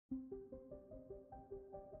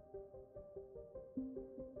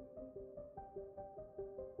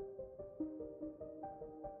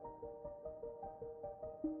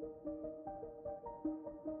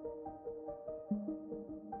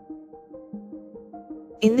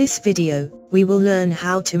In this video, we will learn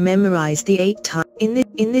how to memorize the 8 times.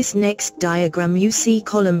 In this next diagram you see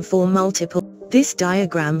column for multiple. This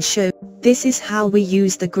diagram shows, this is how we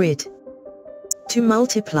use the grid. To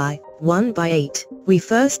multiply 1 by 8, we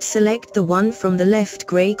first select the 1 from the left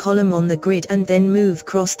gray column on the grid and then move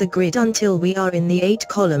across the grid until we are in the 8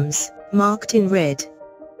 columns, marked in red.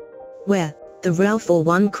 Where the row for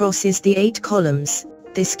 1 crosses the 8 columns,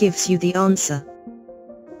 this gives you the answer.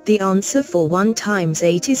 The answer for 1 times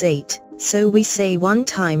 8 is 8, so we say 1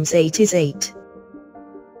 times 8 is 8.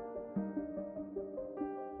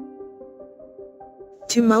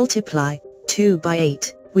 To multiply 2 by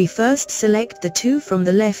 8, we first select the 2 from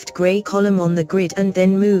the left gray column on the grid and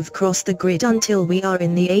then move across the grid until we are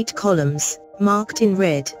in the 8 columns, marked in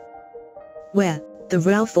red. Where the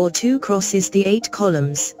row for 2 crosses the 8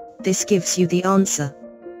 columns, this gives you the answer.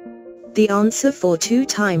 The answer for 2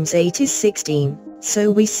 times 8 is 16,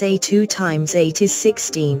 so we say 2 times 8 is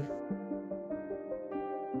 16.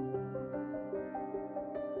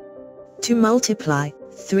 To multiply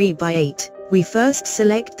 3 by 8, we first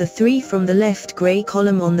select the 3 from the left gray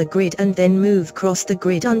column on the grid and then move across the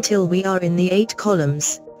grid until we are in the 8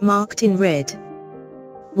 columns, marked in red.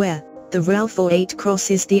 Where the row for 8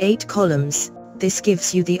 crosses the 8 columns, this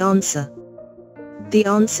gives you the answer. The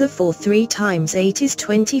answer for 3 times 8 is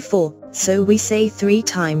 24, so we say 3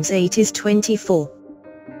 times 8 is 24.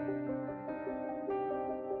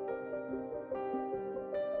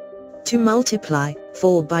 To multiply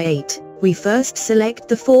 4 by 8, we first select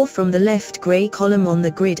the 4 from the left gray column on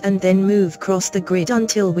the grid and then move across the grid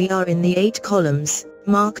until we are in the 8 columns,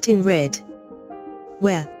 marked in red.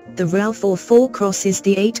 Where the row for 4 crosses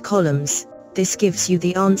the 8 columns, this gives you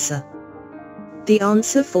the answer. The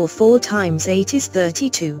answer for 4 times 8 is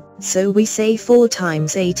 32, so we say 4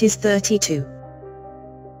 times 8 is 32.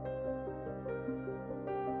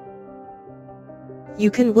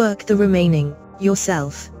 You can work the remaining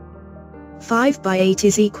yourself. 5 by 8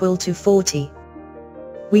 is equal to 40.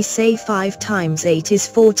 We say 5 times 8 is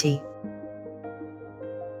 40.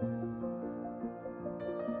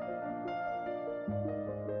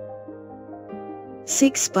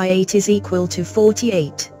 Six by 8 is equal to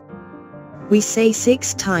 48. We say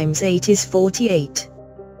 6 times 8 is 48.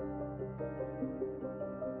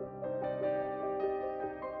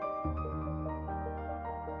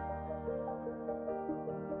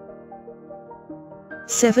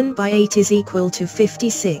 Seven by 8 is equal to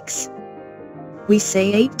 56. We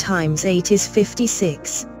say 8 times 8 is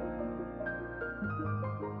 56.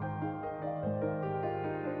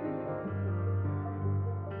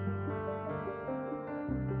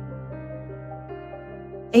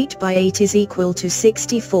 Eight by 8 is equal to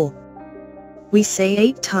 64. We say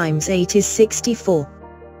 8 times 8 is 64.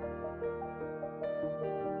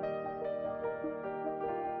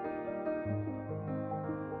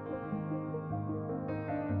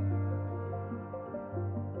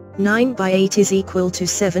 Nine by 8 is equal to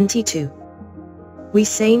 72. We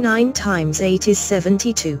say 9 times 8 is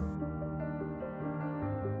 72.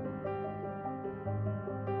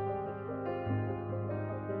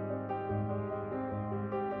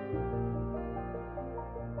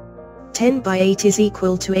 Ten by 8 is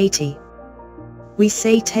equal to 80. We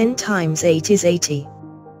say 10 times 8 is 80.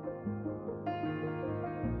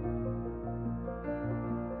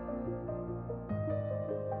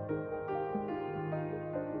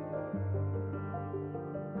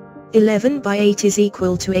 Eleven by 8 is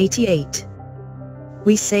equal to 88.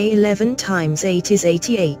 We say 11 times 8 is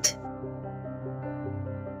 88.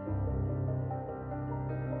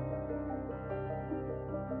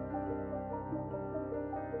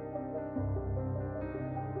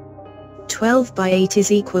 Twelve by 8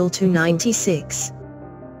 is equal to 96.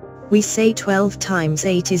 We say 12 times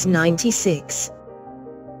 8 is 96.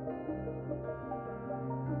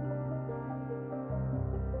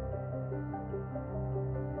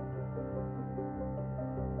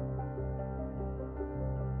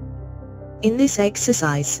 In this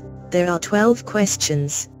exercise, there are 12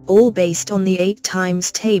 questions, all based on the 8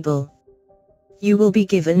 times table. You will be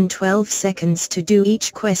given 12 seconds to do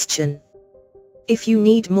each question. If you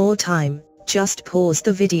need more time, just pause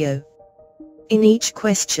the video. In each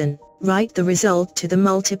question, write the result to the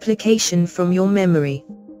multiplication from your memory.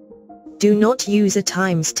 Do not use a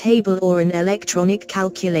times table or an electronic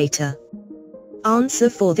calculator. Answer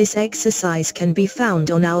for this exercise can be found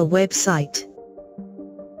on our website.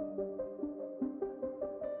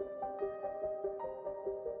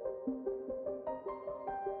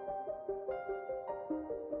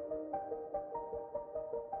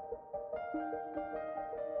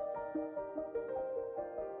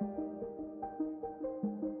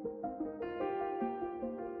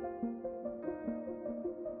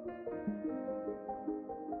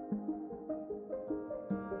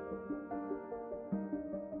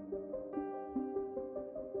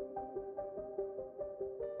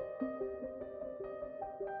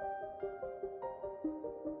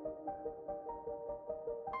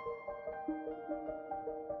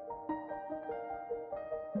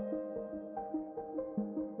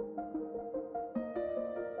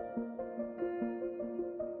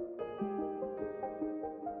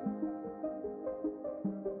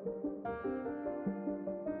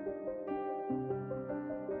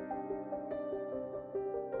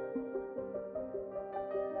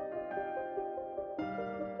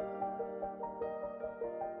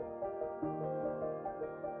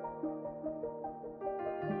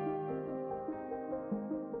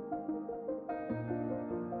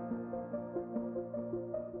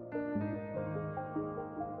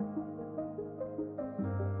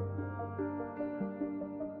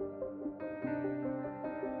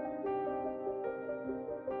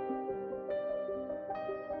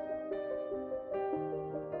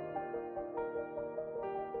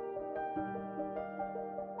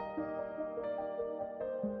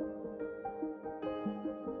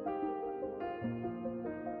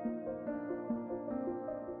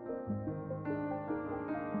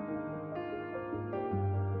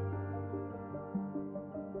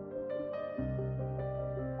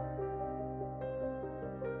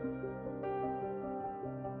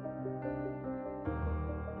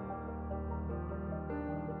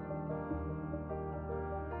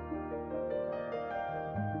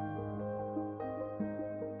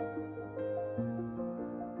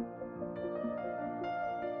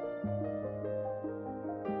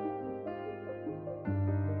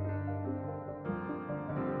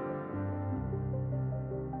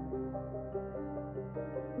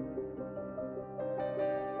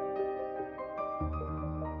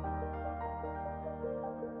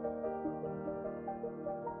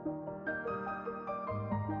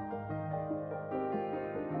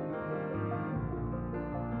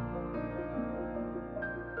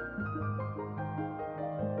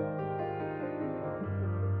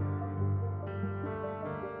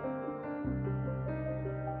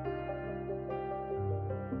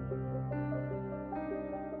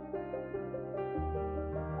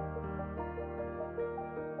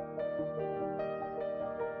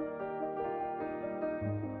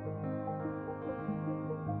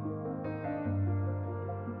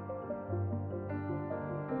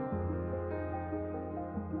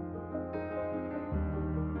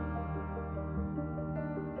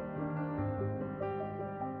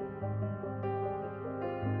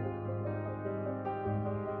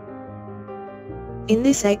 In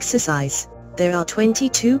this exercise, there are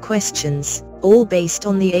 22 questions, all based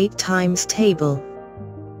on the 8 times table.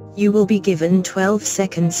 You will be given 12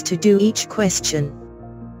 seconds to do each question.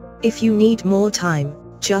 If you need more time,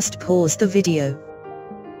 just pause the video.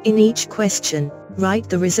 In each question, write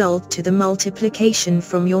the result to the multiplication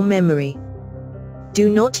from your memory. Do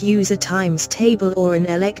not use a times table or an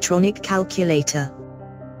electronic calculator.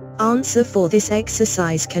 Answer for this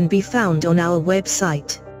exercise can be found on our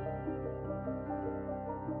website.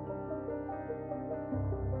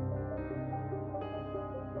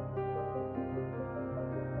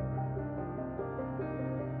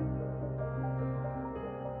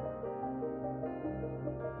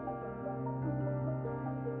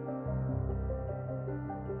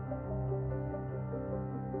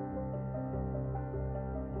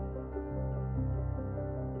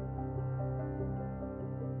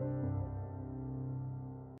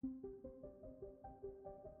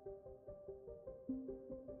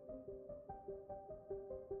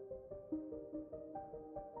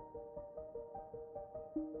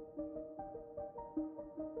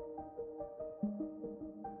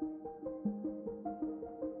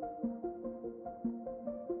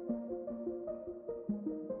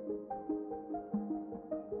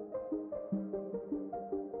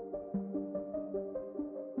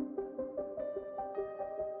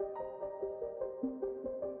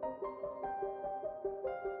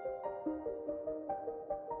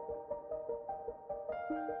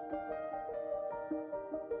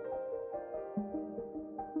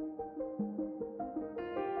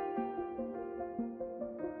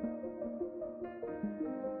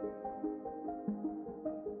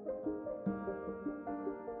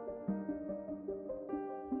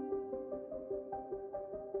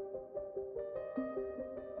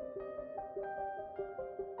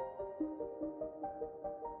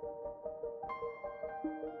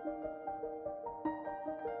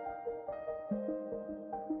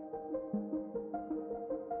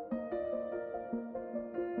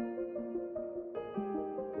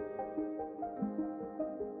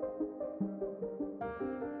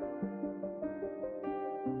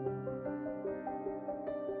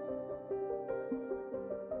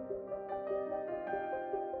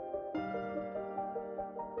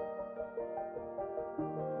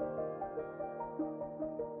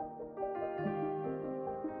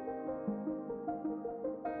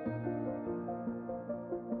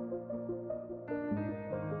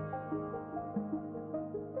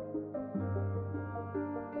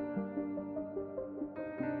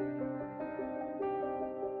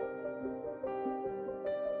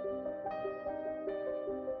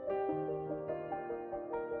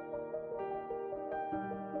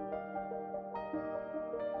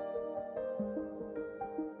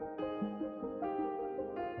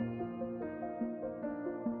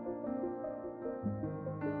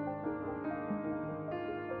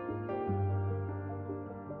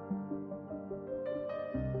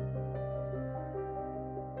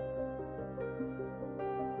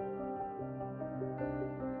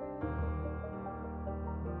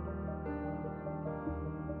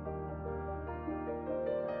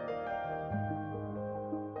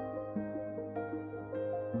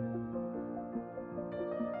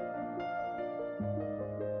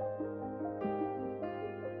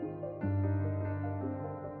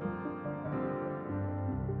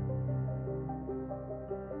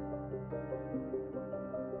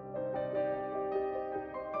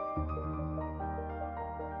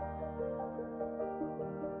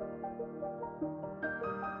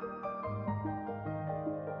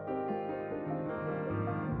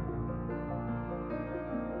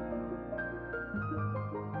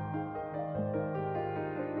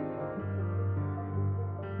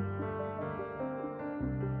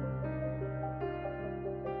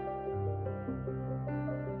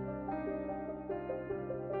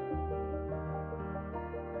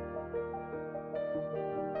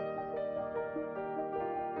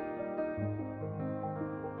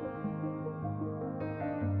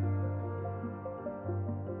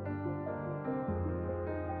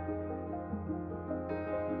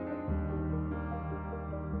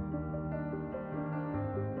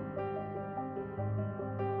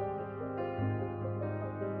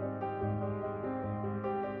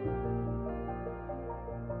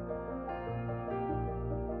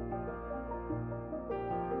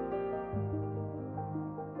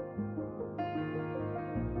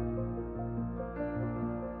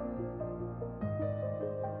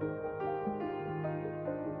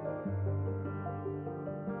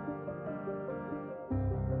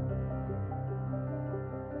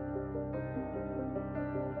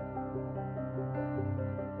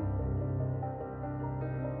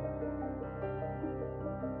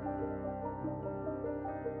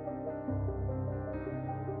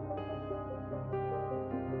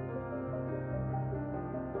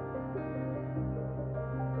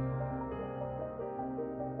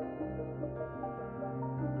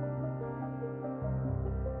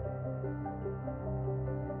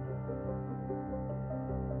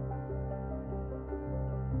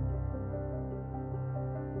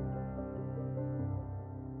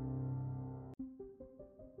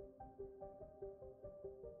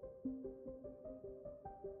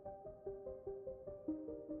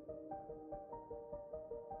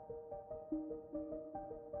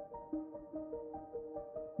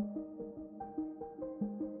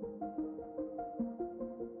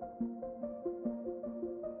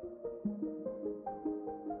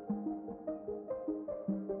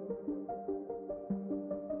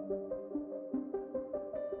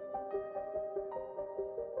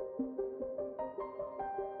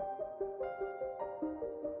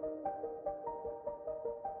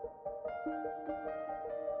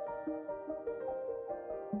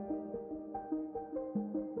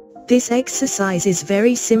 This exercise is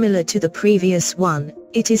very similar to the previous one.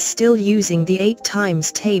 It is still using the 8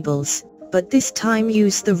 times tables, but this time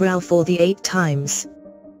use the row for the 8 times.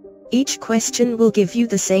 Each question will give you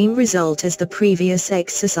the same result as the previous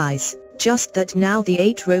exercise, just that now the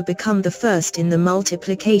 8 row become the first in the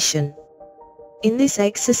multiplication. In this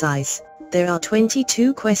exercise, there are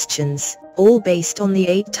 22 questions, all based on the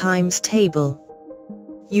 8 times table.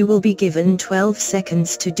 You will be given 12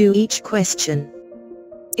 seconds to do each question.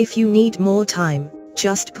 If you need more time,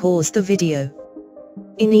 just pause the video.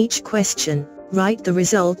 In each question, write the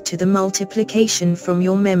result to the multiplication from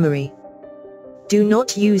your memory. Do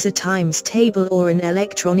not use a times table or an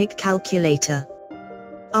electronic calculator.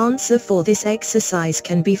 Answer for this exercise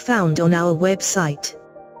can be found on our website.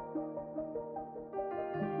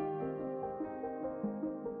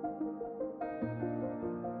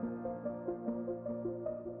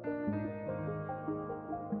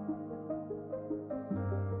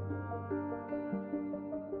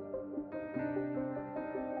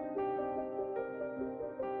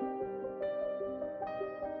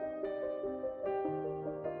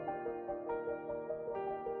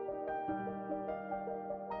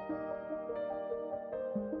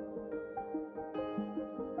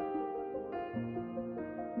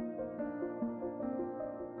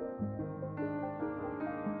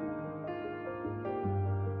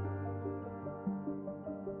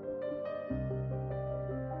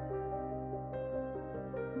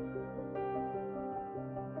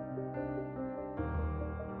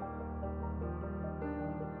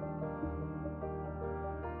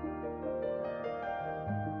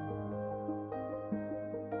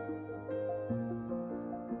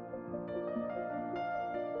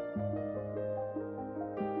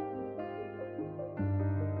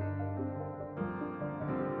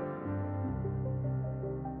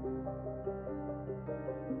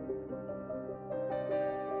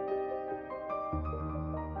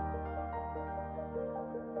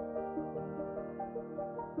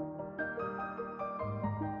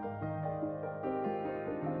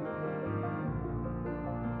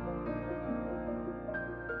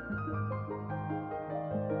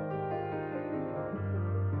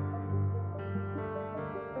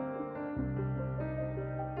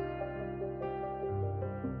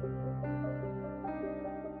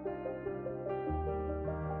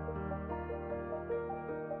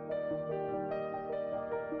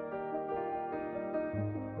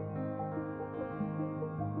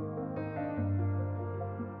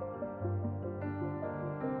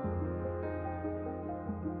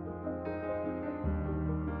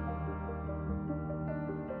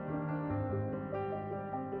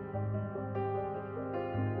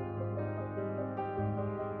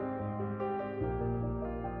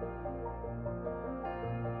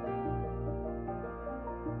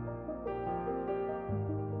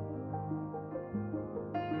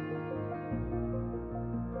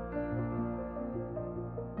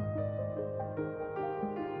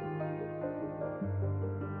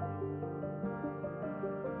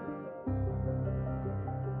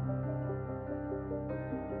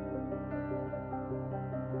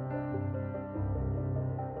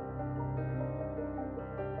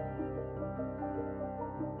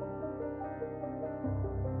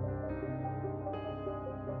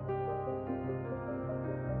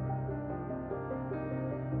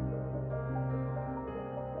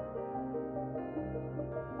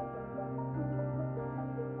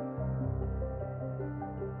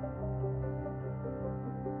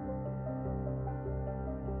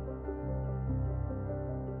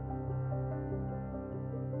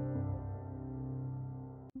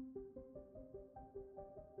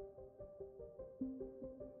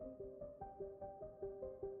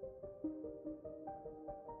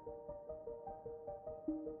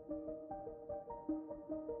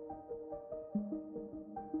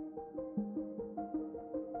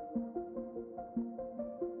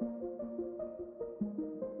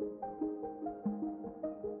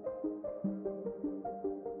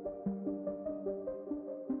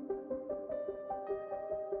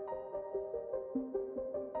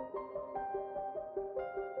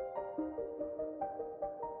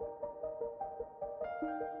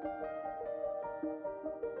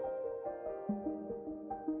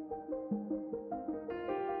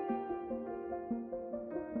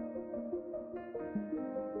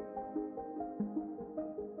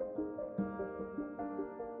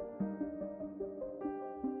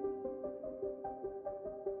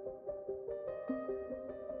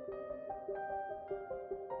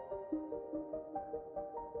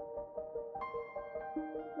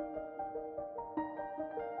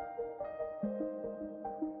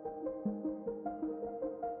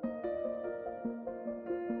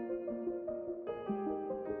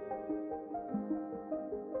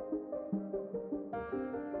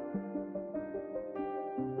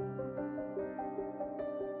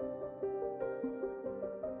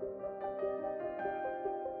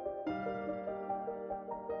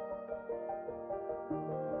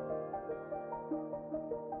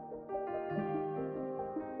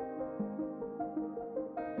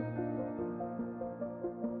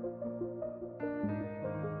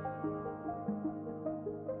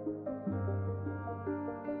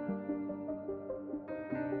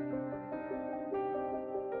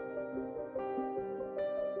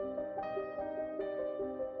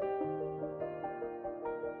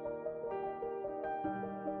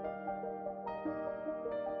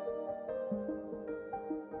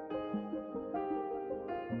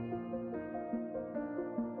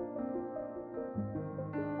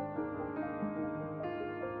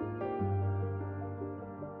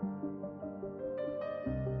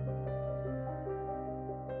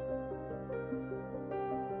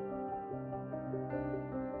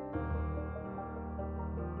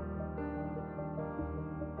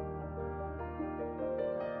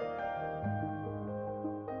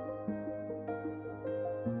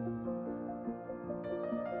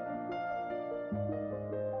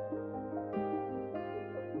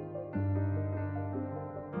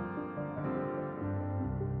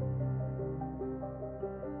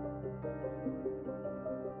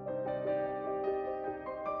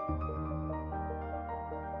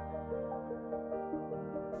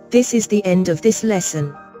 This is the end of this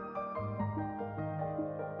lesson.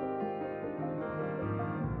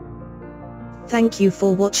 Thank you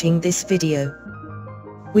for watching this video.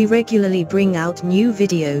 We regularly bring out new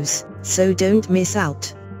videos, so don't miss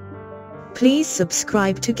out. Please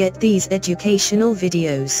subscribe to get these educational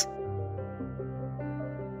videos.